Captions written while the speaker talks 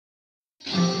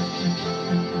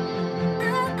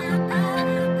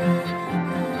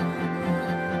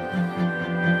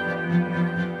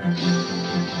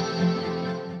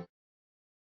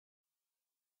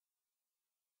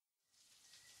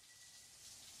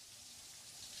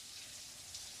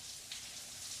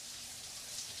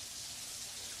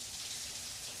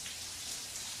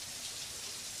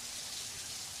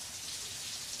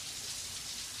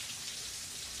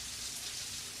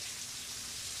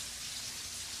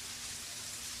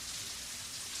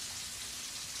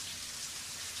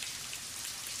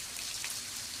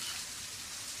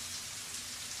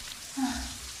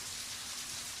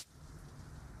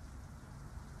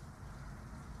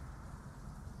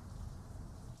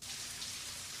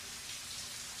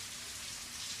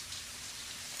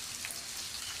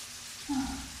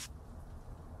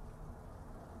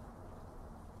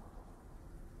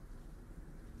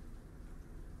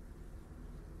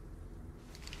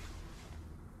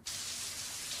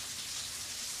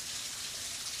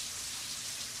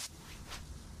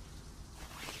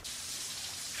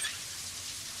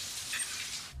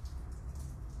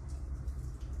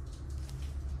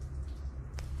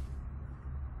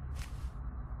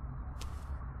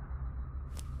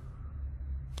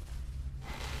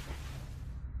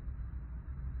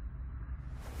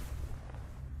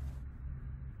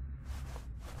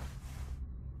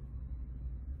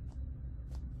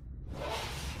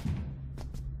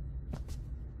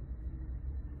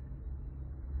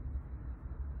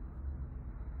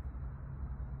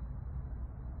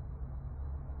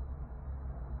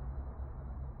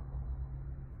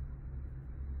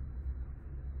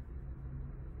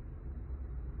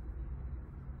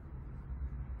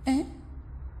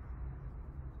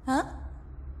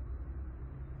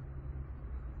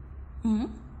¿Mm?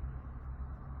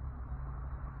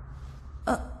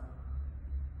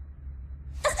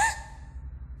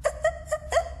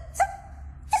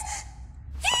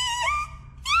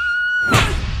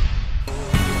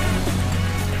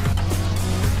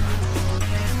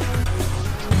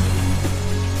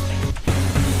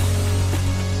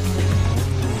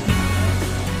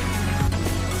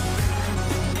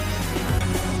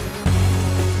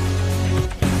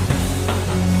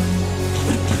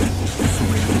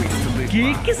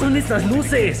 ¿Qué? ¿Qué son esas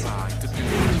luces?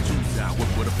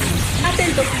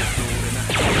 ¡Atentos!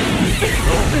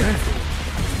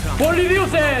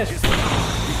 ¡Polidiuses!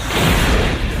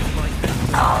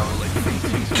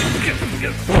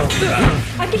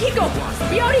 ¡Akihiko!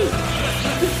 ¡Iori!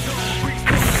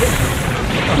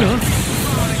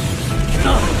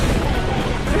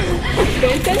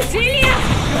 ¡Pentencilia!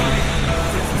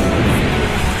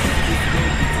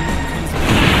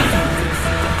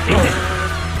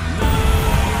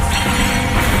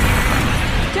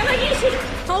 ¡Yamagishi!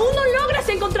 ¿Aún no logras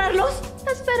encontrarlos?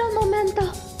 Espera un momento.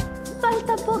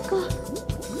 Falta poco.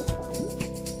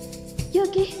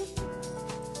 Yuki.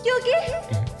 ¿Yuki?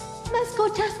 ¿Me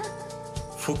escuchas?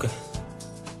 Fuuka.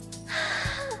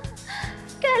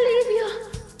 ¡Qué alivio!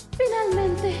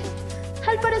 Finalmente.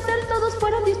 Al parecer todos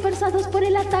fueron dispersados por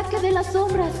el ataque de las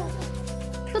sombras.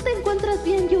 ¿Tú te encuentras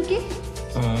bien, Yuki?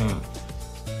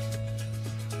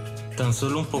 Tan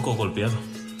solo un poco golpeado.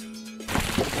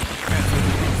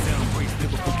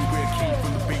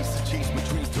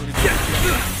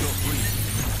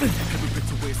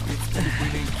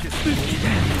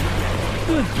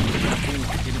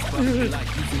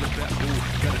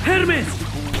 ¡Hermes!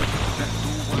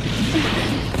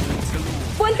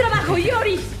 ¡Buen trabajo,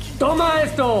 Iori! ¡Toma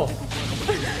esto!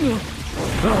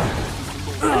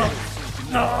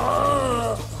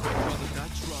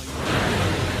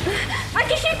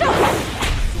 ¡Akihiko!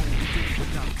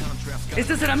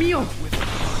 ¡Este será mío!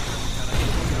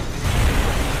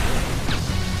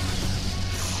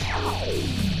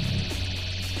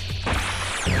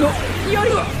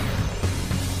 ¡Iori!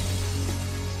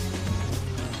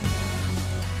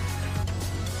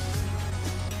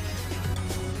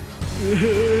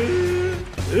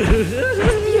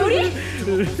 ¿Iori?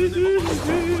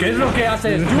 ¿Qué es lo que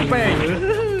haces, Junpei?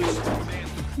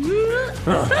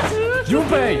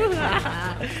 ¡Junpei!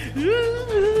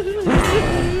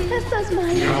 Estás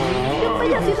mal.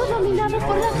 Junpei ha sido dominado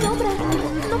por las sombras.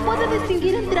 No puede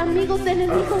distinguir entre amigos de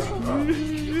enemigos.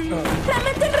 ¡La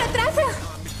mente en retraso!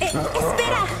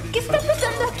 Espera, ¿qué está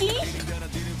pasando aquí?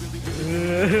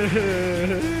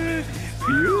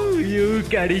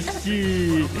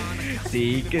 Karishi.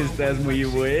 Sí que estás muy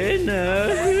buena.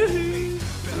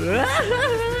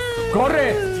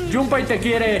 ¡Corre! ¡Junpei te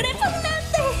quiere!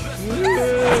 ¡Repugnante!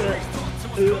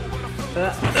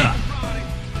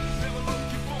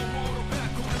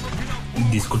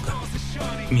 Disculpa.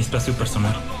 Mi espacio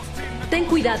personal. Ten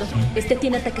cuidado, este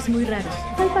tiene ataques muy raros.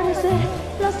 Al parecer,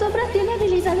 las sombras tienen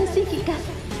habilidades psíquicas.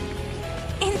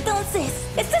 Entonces,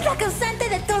 ¿esta es la causante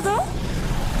de todo?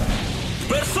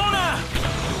 ¡Persona!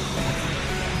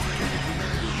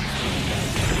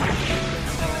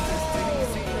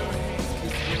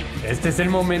 Este es el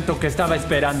momento que estaba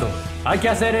esperando. ¡Hay que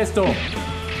hacer esto!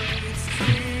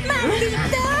 ¡Maldito!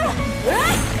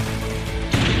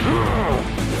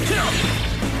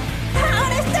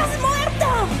 ¡Ahora estás muerto!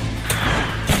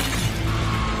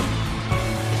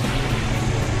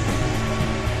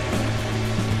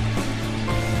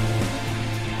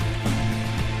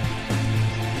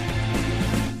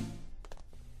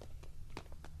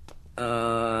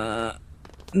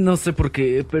 No sé por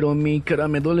qué, pero mi cara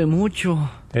me duele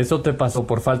mucho. Eso te pasó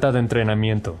por falta de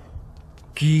entrenamiento.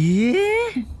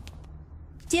 ¿Qué?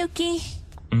 Yuki,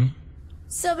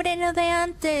 sobre lo de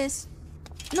antes,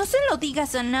 no se lo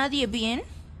digas a nadie, ¿bien?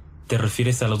 ¿Te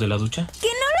refieres a lo de la ducha? ¡Que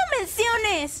no lo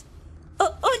menciones!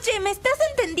 Oye, ¿me estás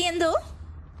entendiendo?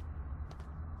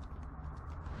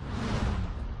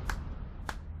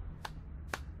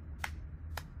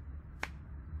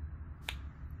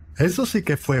 Eso sí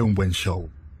que fue un buen show.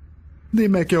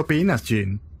 Dime qué opinas,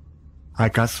 Jin.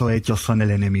 ¿Acaso ellos son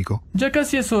el enemigo? Ya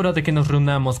casi es hora de que nos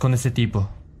reunamos con ese tipo.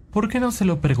 ¿Por qué no se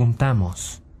lo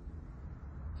preguntamos?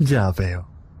 Ya veo.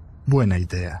 Buena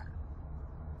idea.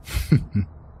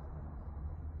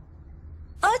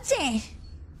 Oye,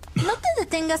 no te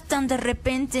detengas tan de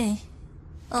repente.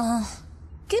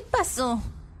 ¿Qué pasó?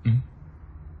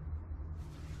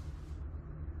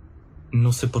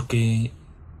 No sé por qué,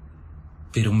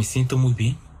 pero me siento muy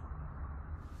bien.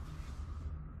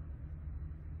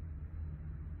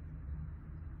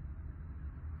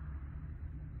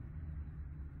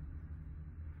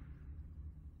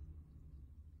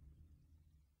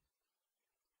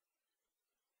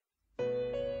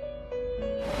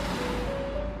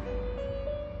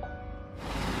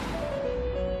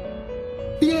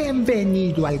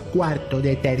 Bienvenido al cuarto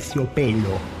de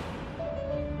terciopelo.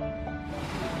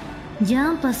 Ya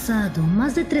han pasado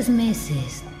más de 3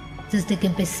 meses desde que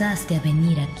empezaste a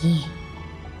venir aquí.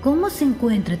 ¿Cómo se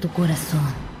encuentra tu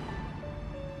corazón?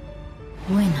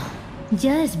 Bueno,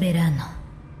 ya es verano.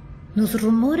 Los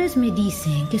rumores me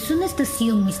dicen que es una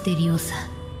estación misteriosa.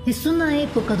 Es una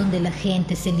época donde la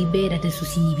gente se libera de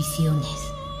sus inhibiciones.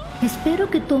 Espero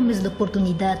que tomes la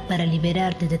oportunidad para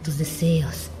liberarte de tus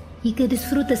deseos y que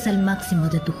disfrutes al máximo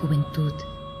de tu juventud.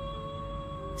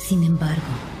 Sin embargo,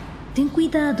 ten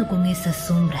cuidado con esas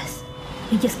sombras.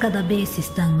 Ellas cada vez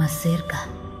están más cerca.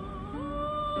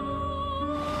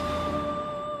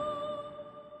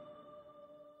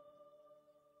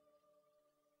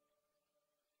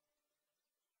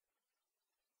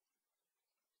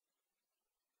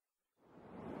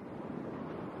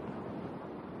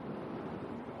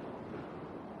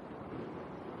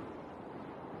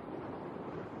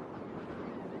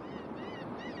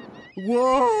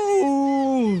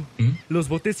 ¡Wow! Los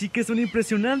botes sí que son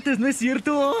impresionantes, ¿no es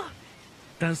cierto?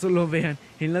 Tan solo vean,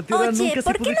 en la Tierra Oye, nunca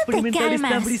se puede experimentar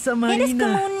esta brisa marina. Eres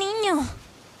como un niño.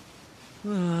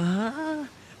 Ah,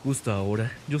 justo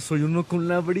ahora, yo soy uno con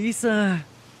la brisa.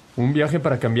 Un viaje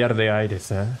para cambiar de aires,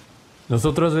 ¿eh?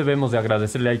 Nosotros debemos de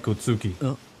agradecerle a Ikutsuki.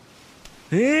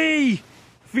 ¡Ey!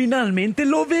 ¡Finalmente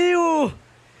lo veo!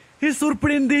 ¡Es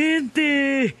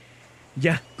sorprendente!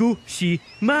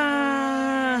 ¡Yakushima!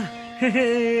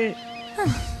 ¡Jeje!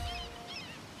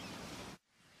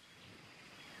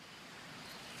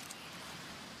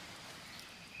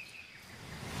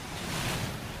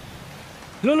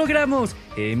 ¡Lo logramos!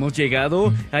 ¡Hemos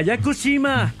llegado a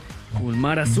Yakushima! Un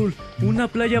mar azul, una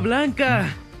playa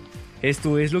blanca.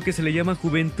 Esto es lo que se le llama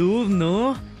juventud,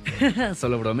 ¿no?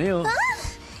 Solo bromeo. ¡El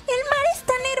mar es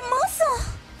tan hermoso!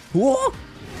 ¡Oh!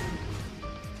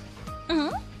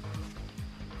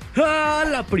 ¡Ah!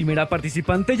 La primera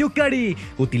participante, Yukari,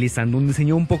 utilizando un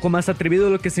diseño un poco más atrevido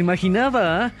de lo que se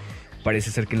imaginaba. Parece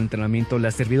ser que el entrenamiento le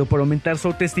ha servido para aumentar su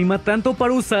autoestima tanto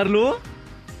para usarlo.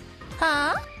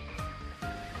 ¿Ah?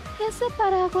 Ese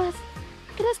paraguas,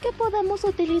 ¿crees que podamos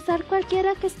utilizar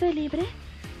cualquiera que esté libre?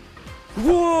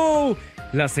 ¡Wow!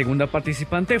 La segunda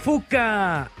participante,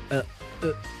 Fuuka.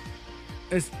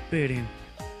 Esperen.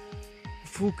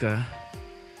 Fuuka,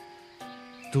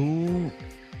 ¿tú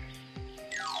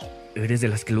eres de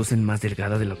las que lucen más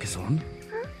delgada de lo que son?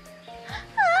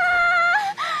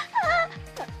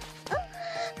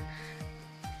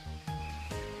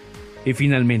 Y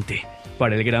finalmente,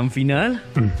 para el gran final.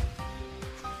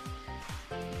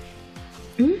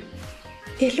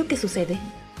 ¿Qué es lo que sucede?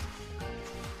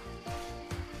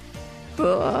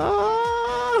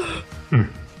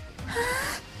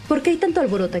 ¿Por qué hay tanto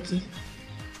alboroto aquí?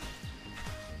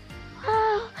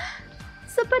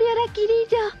 ¡Superiora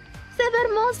Kirillo! ¡Se ve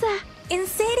hermosa! ¿En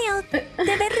serio? Te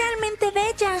ves realmente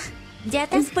bella. ¿Ya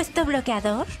te has puesto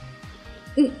bloqueador?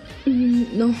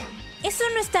 No. Eso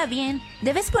no está bien.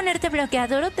 Debes ponerte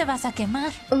bloqueador o te vas a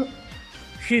quemar.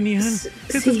 Genial.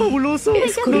 Esto es fabuloso.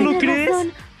 ¿No lo crees?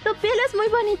 Razón. Tu piel es muy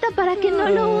bonita para que no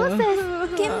lo uses.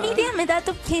 ¡Qué envidia me da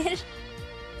tu piel!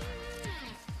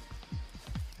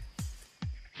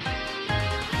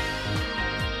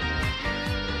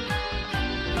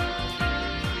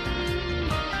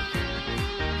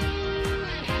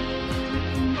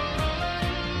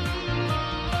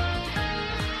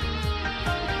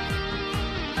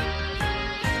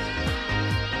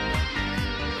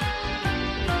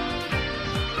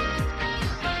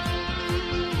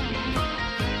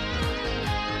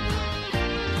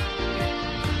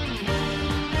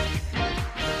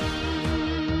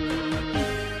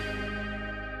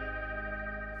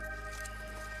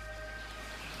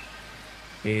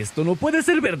 Esto no puede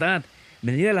ser verdad.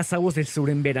 ¿Venir a las aguas del sur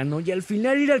en verano y al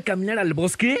final ir a caminar al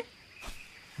bosque?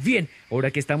 Bien,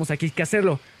 ahora que estamos aquí hay que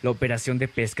hacerlo. La operación de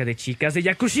pesca de chicas de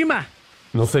Yakushima.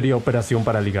 ¿No sería operación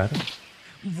para ligar?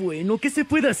 Bueno, ¿qué se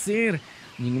puede hacer?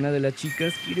 Ninguna de las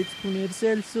chicas quiere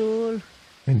exponerse al sol.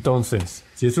 Entonces,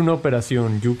 si es una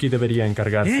operación, Yuki debería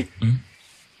encargarse.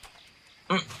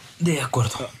 De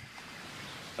acuerdo.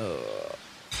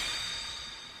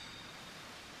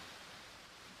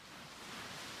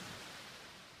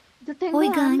 Yo tengo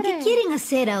Oigan, hambre. ¿qué quieren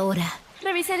hacer ahora?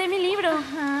 Revisaré mi libro.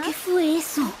 ¿Qué fue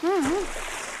eso?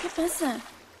 ¿Qué pasa?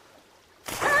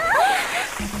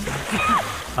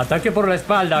 Ataque por la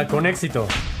espalda, con éxito.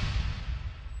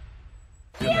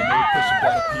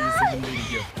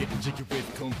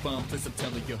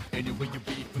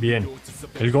 Bien,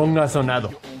 el gong ha sonado.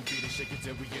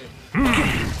 ¡Qué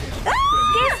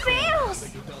feos!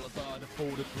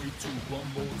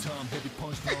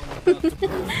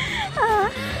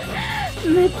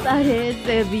 Me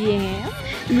parece bien.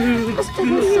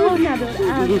 Ustedes son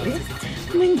adorables.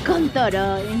 Me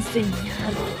encantará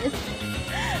enseñarles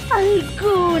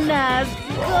algunas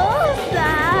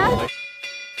cosas.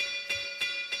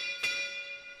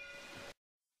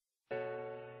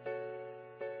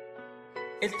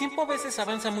 El tiempo a veces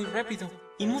avanza muy rápido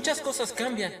y muchas cosas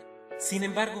cambian. Sin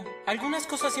embargo, algunas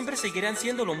cosas siempre seguirán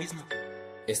siendo lo mismo.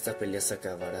 Esta pelea se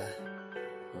acabará.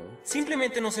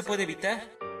 Simplemente no se puede evitar.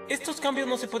 Estos cambios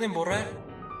no se pueden borrar.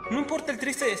 No importa el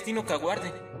triste destino que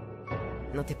aguarden.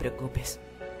 No te preocupes.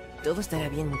 Todo estará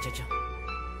bien, muchacho.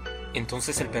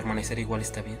 Entonces el permanecer igual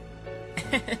está bien.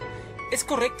 Es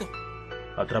correcto.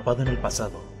 Atrapado en el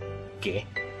pasado. ¿Qué?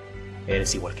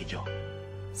 Eres igual que yo.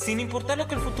 Sin importar lo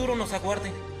que el futuro nos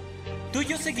aguarde, tú y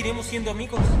yo seguiremos siendo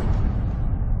amigos.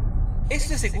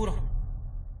 Eso es seguro.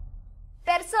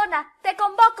 Persona, te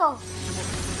convoco.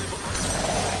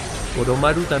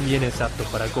 Koromaru también es apto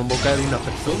para convocar a una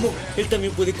persona. ¿Cómo? ¿Él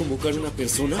también puede convocar a una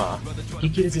persona?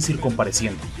 ¿Qué quieres decir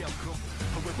compareciendo?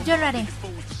 Yo lo haré.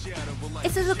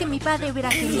 Eso es lo que mi padre hubiera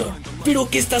querido. ¿Pero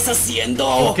qué estás haciendo?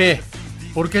 ¿Por qué?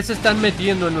 ¿Por qué se están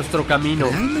metiendo en nuestro camino?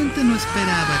 Realmente no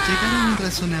esperaba llegar a un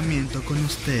razonamiento con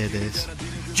ustedes.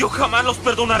 ¡Yo jamás los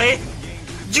perdonaré!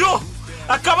 ¡Yo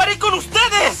acabaré con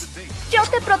ustedes! Yo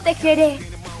te protegeré.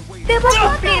 Debo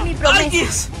cumplir mi promesa.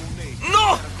 ¡Alguis!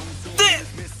 ¡No!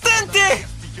 ¡Detente!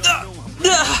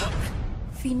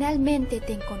 Finalmente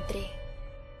te encontré.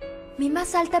 Mi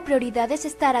más alta prioridad es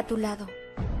estar a tu lado.